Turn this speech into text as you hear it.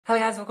Hello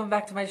guys, welcome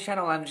back to my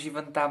channel. I'm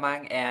Jeevan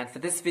Tamang, and for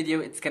this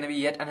video it's gonna be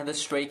yet another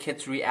Stray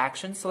Kids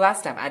reaction. So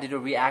last time I did a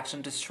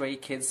reaction to Stray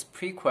Kids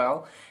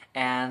prequel,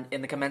 and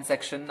in the comment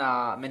section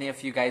many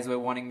of you guys were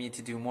wanting me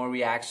to do more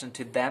reaction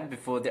to them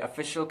before the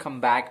official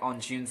comeback on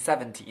June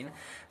 17.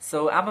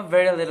 So I'm a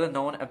very little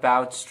known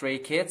about Stray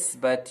Kids,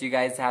 but you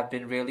guys have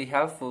been really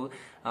helpful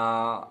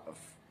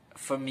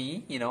for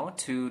me,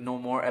 to know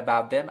more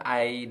about them.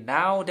 I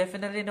now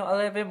definitely know a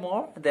little bit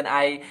more than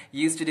I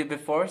used to do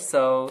before,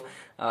 so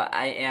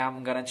I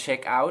am gonna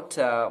check out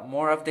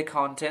more of the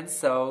content.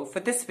 So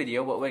for this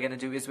video, what we're gonna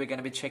do is we're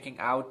gonna be checking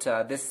out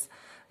this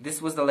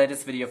was the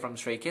latest video from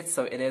Stray Kids.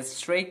 So it is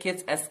Stray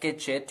Kids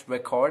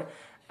SKZ-RECORD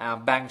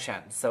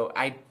Bangchan. So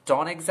I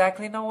don't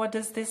exactly know what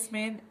does this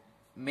mean.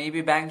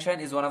 Maybe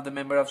Bangchan is one of the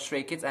member of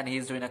Stray Kids and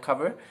he's doing a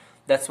cover.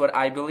 That's what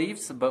I believe,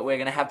 but we're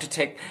gonna have to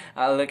take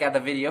a look at the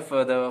video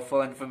for the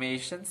full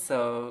information.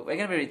 So we're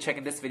gonna be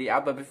checking this video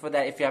out, but before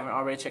that, if you haven't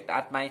already checked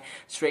out my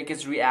Stray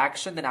Kids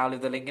reaction, then I'll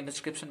leave the link in the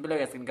description below.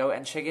 You guys can go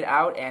and check it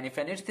out. And if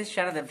you're new to this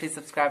channel, then please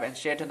subscribe and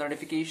share, turn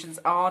notifications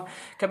on.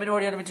 Comment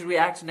what you want me to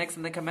react next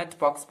in the comment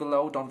box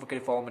below. Don't forget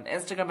to follow me on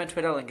Instagram and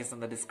Twitter. Link is in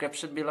the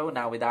description below.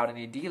 Now, without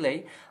any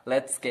delay,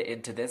 let's get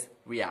into this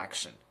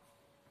reaction.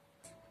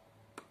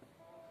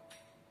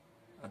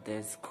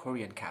 There's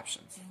Korean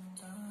captions.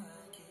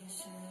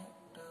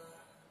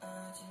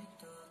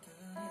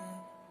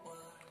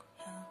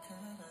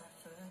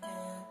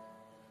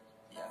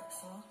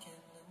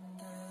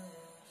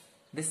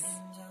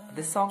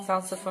 This song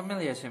sounds so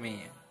familiar to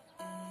me.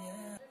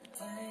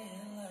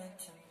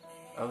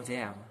 Oh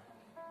damn.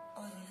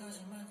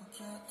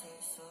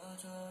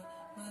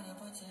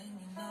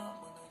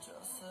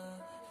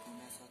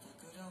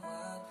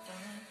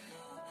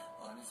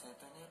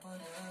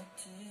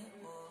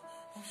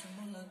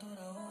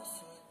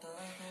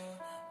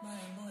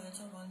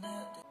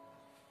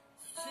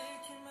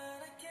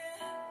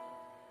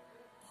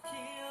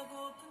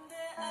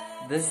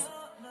 This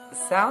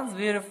sounds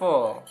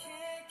beautiful.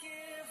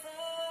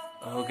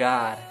 Oh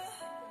God.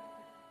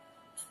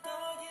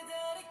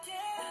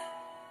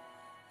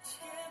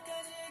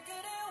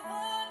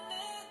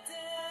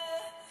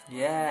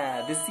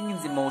 Yeah, this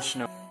seems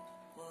emotional.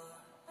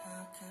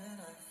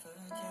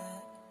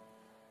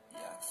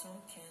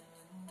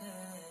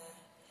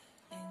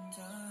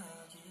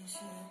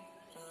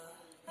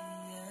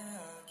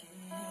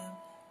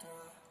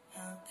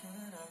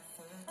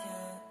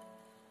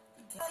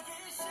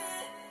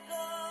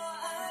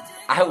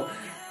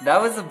 That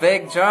was a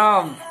big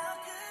jump.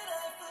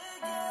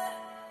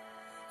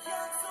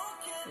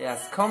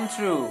 Yes, come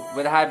true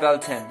with high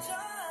belting.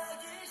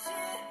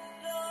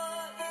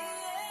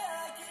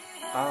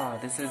 Ah,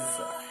 this is.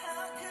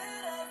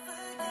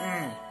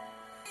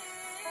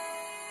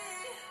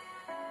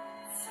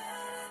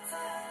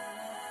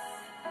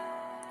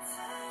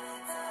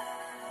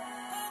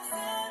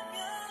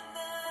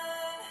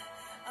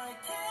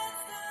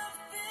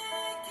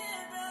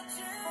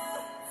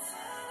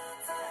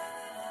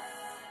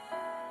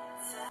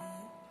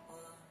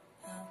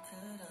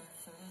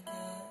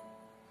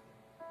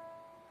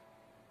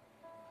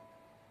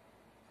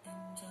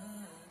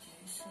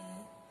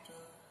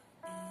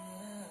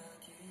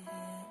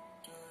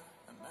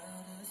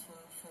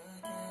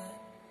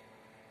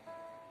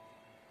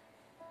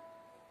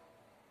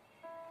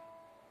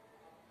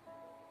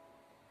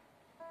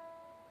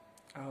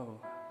 Oh.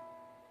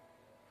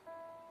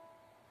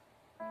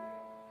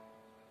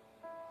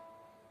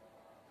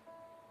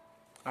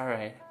 All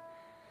right.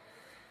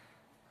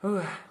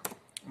 Whew.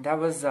 That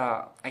was,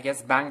 I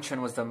guess Bangchan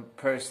was the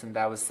person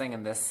that was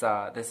singing this.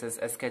 This is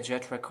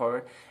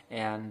SKZ-RECORD,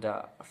 and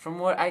from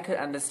what I could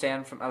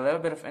understand from a little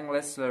bit of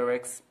English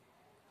lyrics,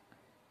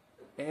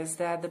 is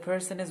that the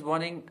person is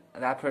wanting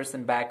that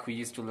person back who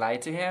used to lie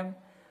to him.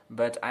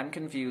 But I'm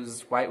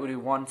confused. Why would you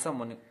want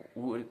someone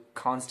who would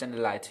constantly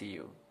lie to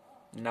you?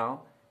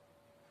 No?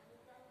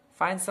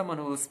 Find someone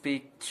who will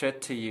speak truth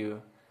to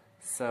you.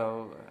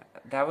 So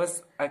that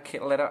was a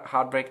little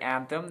heartbreak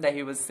anthem that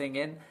he was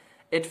singing.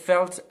 It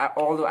felt,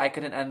 although I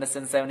couldn't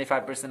understand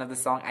 75% of the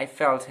song, I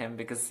felt him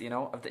because,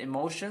 of the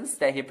emotions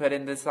that he put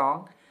in the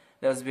song.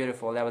 That was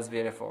beautiful. That was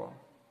beautiful.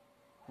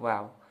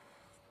 Wow.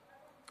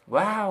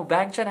 Wow,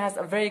 Bangchan has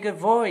a very good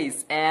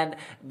voice, and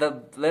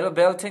the little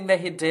belting that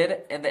he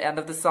did in the end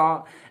of the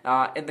song,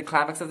 in the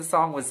climax of the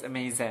song, was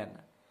amazing.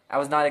 I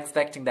was not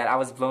expecting that. I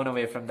was blown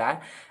away from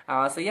that.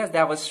 So yes,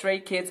 that was Stray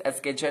Kids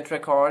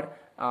SKZ-RECORD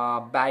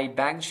by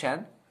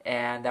Bangchan,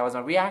 and that was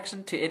my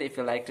reaction to it. If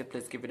you liked it,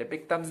 please give it a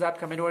big thumbs up,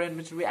 comment what you want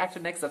me to react to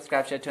next,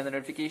 subscribe, share, turn the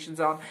notifications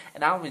on,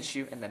 and I'll meet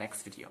you in the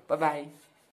next video. Bye bye.